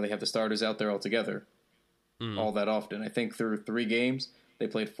 so we don't really have the starters out there altogether all that often. I think through 3 games, they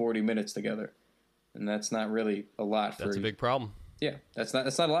played 40 minutes together, and that's not really a lot. That's a big problem. Yeah, that's not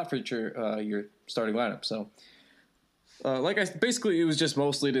a lot for your starting lineup, so... basically, it was just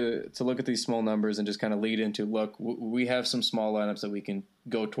mostly to look at these small numbers and just kind of lead into, look, we have some small lineups that we can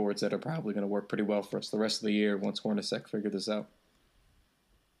go towards that are probably going to work pretty well for us the rest of the year once Hornacek figure this out.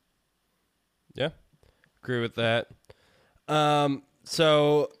 Yeah, agree with that.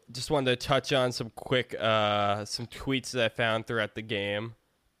 So just wanted to touch on some quick some tweets that I found throughout the game.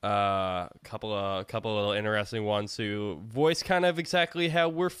 A couple of little interesting ones who voice kind of exactly how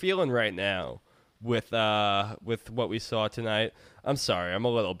we're feeling right now with what we saw tonight. I'm sorry, I'm a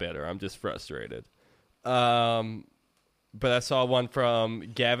little bitter. I'm just frustrated. But I saw one from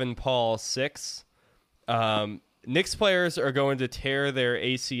Gavin Paul 6. Knicks players are going to tear their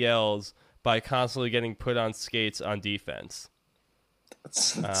ACLs by constantly getting put on skates on defense.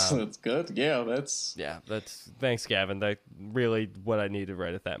 That's good. Yeah, thanks, Gavin. That's really what I needed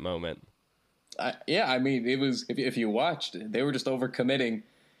right at that moment. I mean, it was, if you watched, they were just overcommitting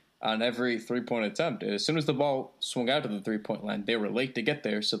on every 3-point attempt. As soon as the ball swung out to the 3-point line, they were late to get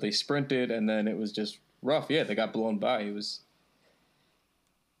there, so they sprinted, and then it was just rough. Yeah, they got blown by. It was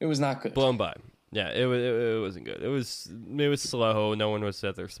not good. Blown by. Yeah, it wasn't good. It was slow. No one was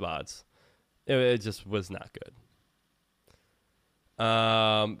at their spots. It just was not good.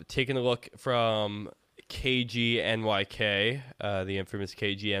 Taking a look from KGNYK, the infamous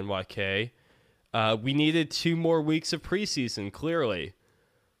KGNYK. We needed 2 more weeks of preseason, clearly.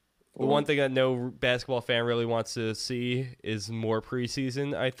 The one thing that no basketball fan really wants to see is more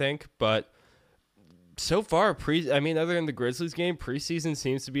preseason, I think. But so far, other than the Grizzlies game, preseason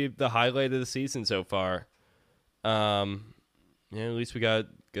seems to be the highlight of the season so far. At least we got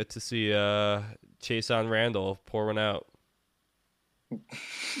to see Chase on Randall pour one out.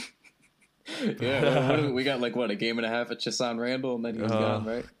 Yeah, we got a game and a half at Chasson Randall, and then he was gone,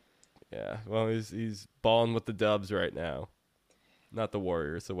 right? Yeah, well, he's balling with the Dubs right now. Not the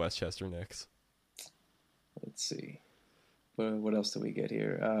Warriors, the Westchester Knicks. Let's see. What else do we get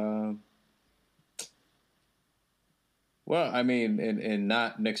here? Well, I mean, in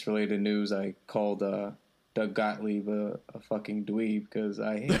not Knicks-related news, I called Doug Gottlieb a fucking dweeb because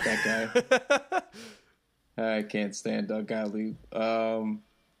I hate that guy. I can't stand Doug Gottlieb. I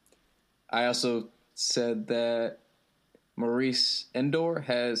also said that Maurice Endor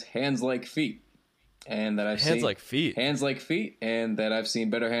has hands like feet. And that hands like feet, and that I've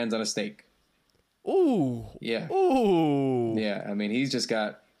seen better hands on a steak. Ooh, yeah, ooh, yeah. I mean, he's just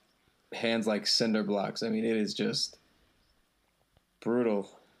got hands like cinder blocks. I mean, it is just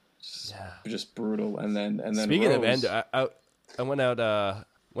brutal, just brutal. And then speaking Rose, of Endor, I went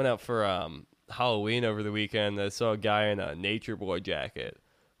out for Halloween over the weekend. I saw a guy in a Nature Boy jacket.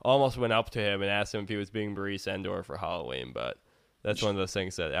 Almost went up to him and asked him if he was being Maurice Endor for Halloween, but. That's one of those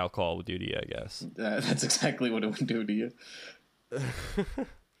things that alcohol would do to you, I guess. That's exactly what it would do to you.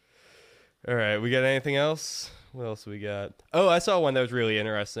 All right, we got anything else? What else we got? Oh, I saw one that was really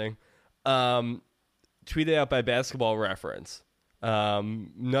interesting. Tweeted out by Basketball Reference. A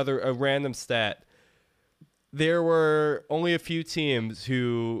random stat. There were only a few teams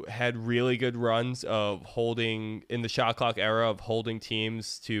who had really good runs of holding, in the shot clock era, of holding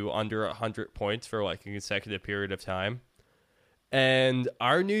teams to under 100 points for a consecutive period of time. And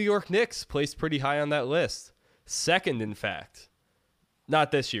our New York Knicks placed pretty high on that list. Second, in fact.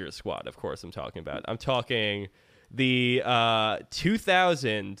 Not this year's squad, of course, I'm talking about. I'm talking the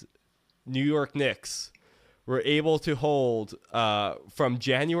 2000 New York Knicks were able to hold from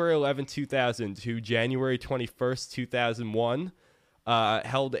January 11, 2000 to January 21st, 2001,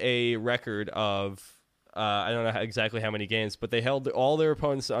 held a record of, I don't know exactly how many games, but they held all their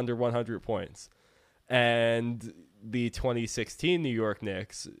opponents under 100 points. And the 2016 New York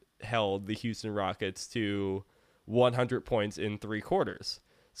Knicks held the Houston Rockets to 100 points in 3 quarters.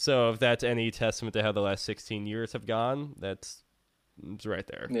 So if that's any testament to how the last 16 years have gone, it's right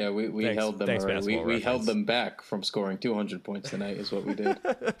there. Yeah, we held them already. We held them back from scoring 200 points tonight is what we did.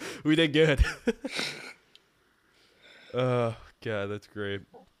 We did good. Oh, God, that's great.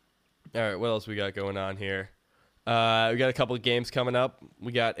 All right, what else we got going on here? We got a couple of games coming up.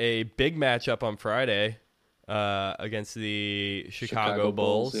 We got a big matchup on Friday. Against the Chicago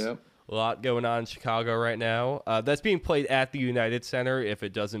Bulls. Yep. A lot going on in Chicago right now. That's being played at the United Center if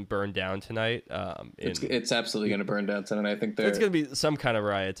it doesn't burn down tonight. It's absolutely going to burn down tonight. I think it's going to be some kind of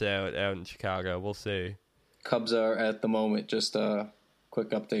riots out in Chicago. We'll see. Cubs are at the moment, just a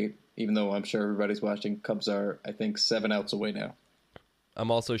quick update, even though I'm sure everybody's watching, Cubs are, I think, 7 outs away now. I'm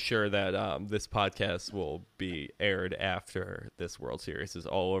also sure that this podcast will be aired after this World Series is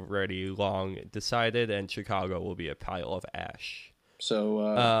already long decided, and Chicago will be a pile of ash.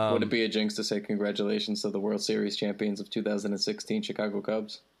 So would it be a jinx to say congratulations to the World Series champions of 2016 Chicago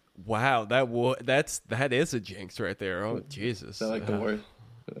Cubs? Wow, that is a jinx right there. Oh, Jesus. Is that like the word?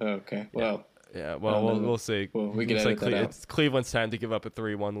 Okay, well... Yeah, well, we'll see. Well, we can edit that out. It's Cleveland's time to give up a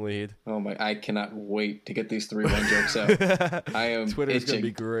 3-1 lead. Oh my! I cannot wait to get these 3-1 jokes out. I am. Twitter's gonna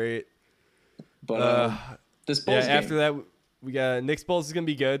be great. But this Bulls game. After that, we got Knicks Bulls is gonna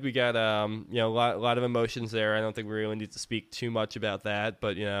be good. We got a lot of emotions there. I don't think we really need to speak too much about that.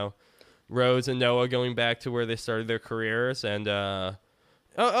 But Rose and Noah going back to where they started their careers, and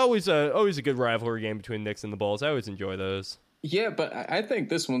always a good rivalry game between Knicks and the Bulls. I always enjoy those. Yeah, but I think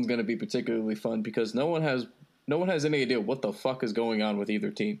this one's going to be particularly fun because no one has any idea what the fuck is going on with either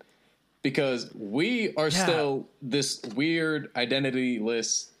team. because we are still this weird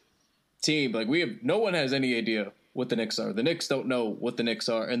identityless team. Like no one has any idea what the Knicks are. The Knicks don't know what the Knicks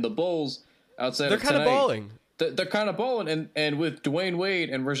are, and the Bulls outside of tonight, they're kind of balling. They're kind of balling, and with Dwayne Wade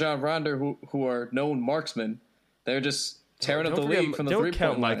and Rajon Rondo, who are known marksmen, they're just tearing up the league from the 3-point line. Don't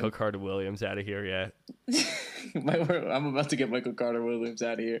count Michael Carter-Williams out of here yet. I'm about to get Michael Carter-Williams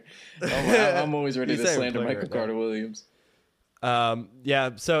out of here. I'm always ready to slander Michael Carter-Williams.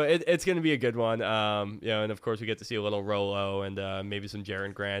 So it's going to be a good one. And of course we get to see a little Rolo and maybe some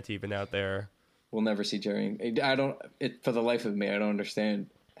Jaren Grant even out there. We'll never see Jaren. For the life of me, I don't understand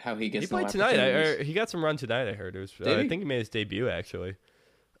how he gets. He played tonight. He got some run tonight. I heard it was. I think he made his debut actually.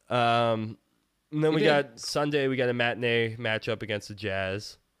 And then we got Sunday. We got a matinee matchup against the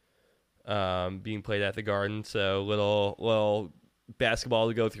Jazz, being played at the Garden. So little basketball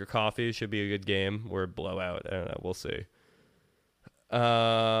to go with your coffee. Should be a good game or a blowout. I don't know. We'll see.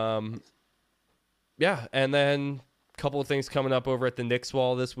 And then a couple of things coming up over at the Knicks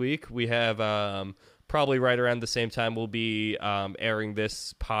Wall this week. We have probably right around the same time we'll be airing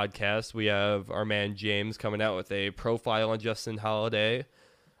this podcast. We have our man James coming out with a profile on Justin Holiday.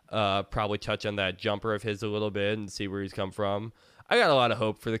 Probably touch on that jumper of his a little bit and see where he's come from. I got a lot of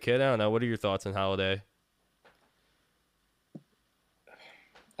hope for the kid. I don't know. What are your thoughts on Holiday?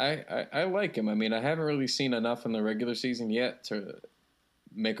 I like him. I mean, I haven't really seen enough in the regular season yet to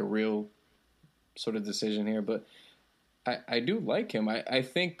make a real sort of decision here, but I do like him. I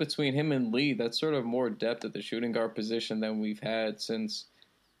think between him and Lee, that's sort of more depth at the shooting guard position than we've had since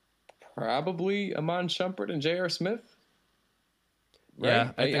probably Amon Shumpert and J.R. Smith. Right?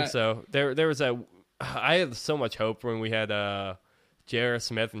 Yeah, I think so. There was I had so much hope when we had J.R.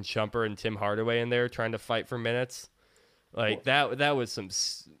 Smith and Shumpert and Tim Hardaway in there trying to fight for minutes. That was some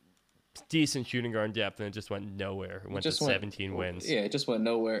decent shooting guard depth, and it just went nowhere. It went to 17 wins. Yeah, it just went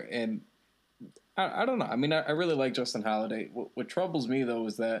nowhere. And I don't know. I mean, I really like Justin Holiday. What troubles me, though,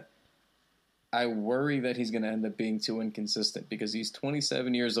 is that I worry that he's going to end up being too inconsistent because he's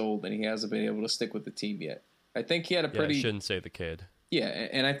 27 years old and he hasn't been able to stick with the team yet. I think he had a pretty... I shouldn't say the kid. Yeah,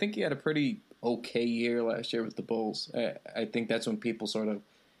 and I think he had a pretty okay year last year with the Bulls. I think that's when people sort of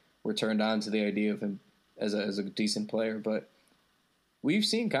were turned on to the idea of him as a decent player. But we've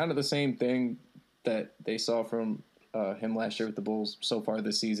seen kind of the same thing that they saw from him last year with the Bulls so far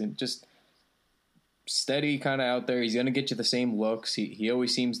this season. Just steady kind of out there. He's going to get you the same looks. He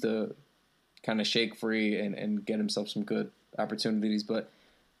always seems to kind of shake free and get himself some good opportunities. But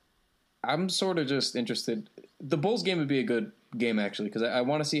I'm sort of just interested. The Bulls game would be a good game, actually, because I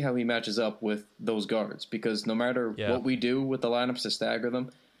want to see how he matches up with those guards. Because no matter what we do with the lineups to stagger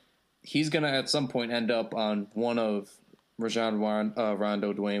them, he's going to at some point end up on one of Rajon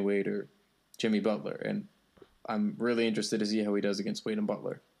Rondo, Dwayne Wade, or Jimmy Butler. And I'm really interested to see how he does against Wade and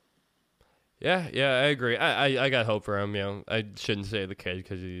Butler. Yeah, I agree. I got hope for him. I shouldn't say the kid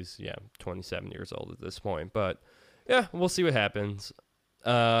because he's 27 years old at this point. But yeah, we'll see what happens.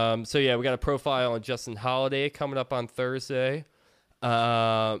 We got a profile on Justin Holiday coming up on Thursday. We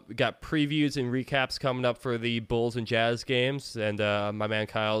got previews and recaps coming up for the Bulls and Jazz games, and my man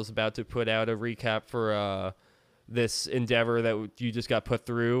Kyle is about to put out a recap for this endeavor that you just got put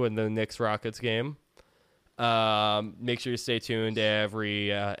through in the Knicks Rockets game. Make sure you stay tuned to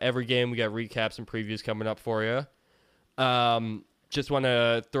every game. We got recaps and previews coming up for you. Just want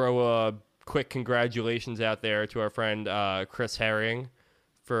to throw a quick congratulations out there to our friend Chris Herring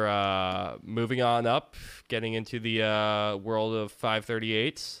for moving on up, getting into the world of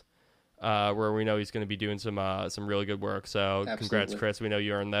 538s, where we know he's going to be doing some really good work. So Absolutely. Congrats, Chris. We know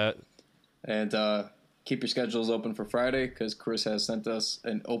you earned that. And keep your schedules open for Friday because Chris has sent us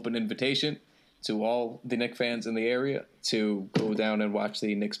an open invitation to all the Knicks fans in the area to go down and watch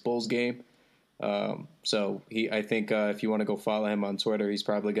the Knicks Bulls game. So I think if you want to go follow him on Twitter, he's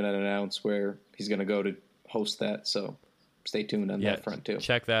probably going to announce where he's going to go to host that. So stay tuned on that front too.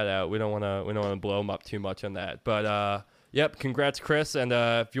 Check that out. We don't want to blow him up too much on that, but congrats, Chris. And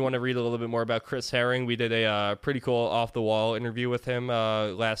if you want to read a little bit more about Chris Herring, we did a pretty cool off the wall interview with him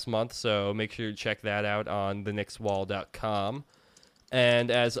last month. So make sure you check that out on theknickswall.com.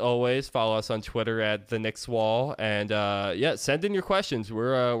 And as always, follow us on Twitter at @TheKnicksWall. And send in your questions.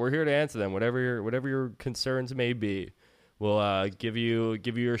 We're here to answer them. Whatever your concerns may be, we'll give you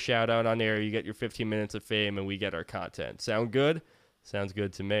your shout out on air. You get your 15 minutes of fame, and we get our content. Sound good? Sounds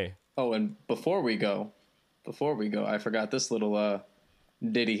good to me. Oh, and before we go, I forgot this little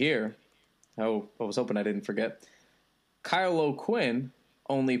ditty here. Oh, I was hoping I didn't forget. Kyle O'Quinn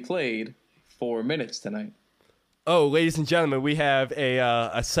only played 4 minutes tonight. Oh, ladies and gentlemen, we have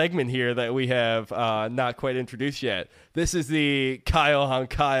a segment here that we have not quite introduced yet. This is the Kyle on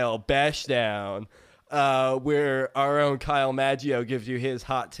Kyle bash down, where our own Kyle Maggio gives you his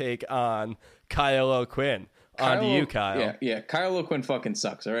hot take on Kyle O'Quinn. On to you, Kyle. Yeah. Kyle O'Quinn fucking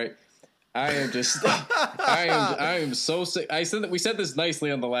sucks. All right. I am just, I am so sick. I said that we said this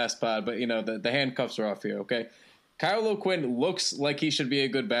nicely on the last pod, but the handcuffs are off here. Okay. Kyle O'Quinn looks like he should be a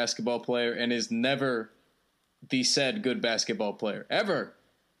good basketball player and is never the said good basketball player ever.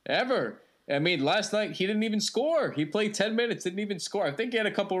 I mean, last night he didn't even score. He played 10 minutes, didn't even score. I think he had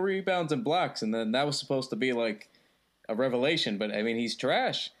a couple rebounds and blocks, and then that was supposed to be like a revelation. But I mean, he's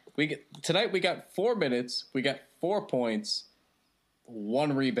trash. Tonight we got 4 minutes, we got 4 points,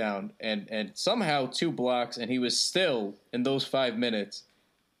 1 rebound, and somehow 2 blocks, and he was still in those 5 minutes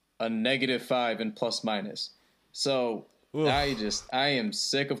a -5 and plus minus. So oof. I am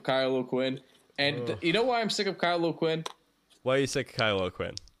sick of Kyle O'Quinn. And you know why I'm sick of Kyle O'Quinn? Why are you sick of Kyle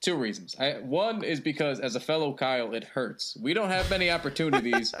O'Quinn? 2 reasons. One is because as a fellow Kyle, it hurts. We don't have many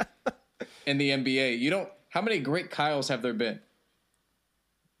opportunities in the NBA. How many great Kyles have there been?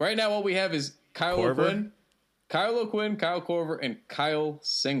 Right now, all we have is Kyle O'Quinn, Kyle Korver, and Kyle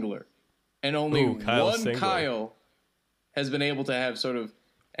Singler. And only one Singler. Kyle has been able to have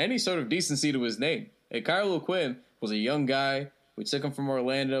any sort of decency to his name. And Kyle O'Quinn was a young guy. We took him from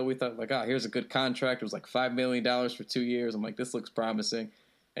Orlando. We thought, here's a good contract. It was like $5 million for 2 years. I'm like, this looks promising.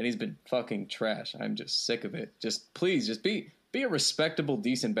 And he's been fucking trash. I'm just sick of it. Please be a respectable,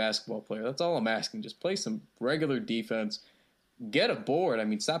 decent basketball player. That's all I'm asking. Just play some regular defense. Get a board. I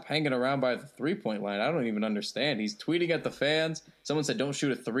mean, stop hanging around by the 3-point line. I don't even understand. He's tweeting at the fans. Someone said, don't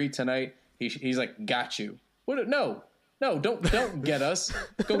shoot a 3 tonight. He's like, got you. What? No, don't get us.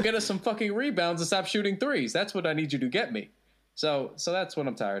 Go get us some fucking rebounds and stop shooting 3s. That's what I need you to get me. So that's what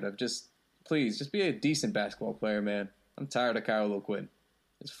I'm tired of. Please be a decent basketball player, man. I'm tired of Kyle O'Quinn.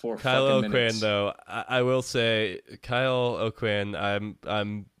 It's 4 Kyle fucking O'Quinn, minutes. though, I will say, Kyle O'Quinn,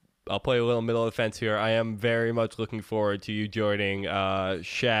 I'll play a little middle of the fence here. I am very much looking forward to you joining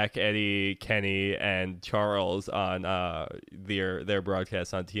Shaq, Eddie, Kenny, and Charles on their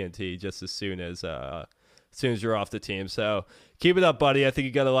broadcast on TNT just as soon as you're off the team. So keep it up, buddy. I think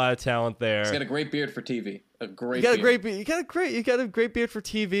you got a lot of talent there. He's got a great beard for TV. You got a great beard for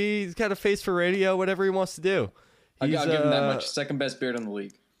TV. He's got a face for radio. Whatever he wants to do. I'll give him that much. Second best beard in the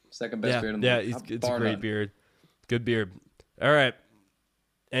league. Beard in the league. Yeah, it's a great beard. Good beard. All right.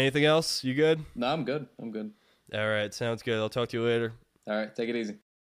 Anything else? You good? No, I'm good. All right. Sounds good. I'll talk to you later. All right. Take it easy.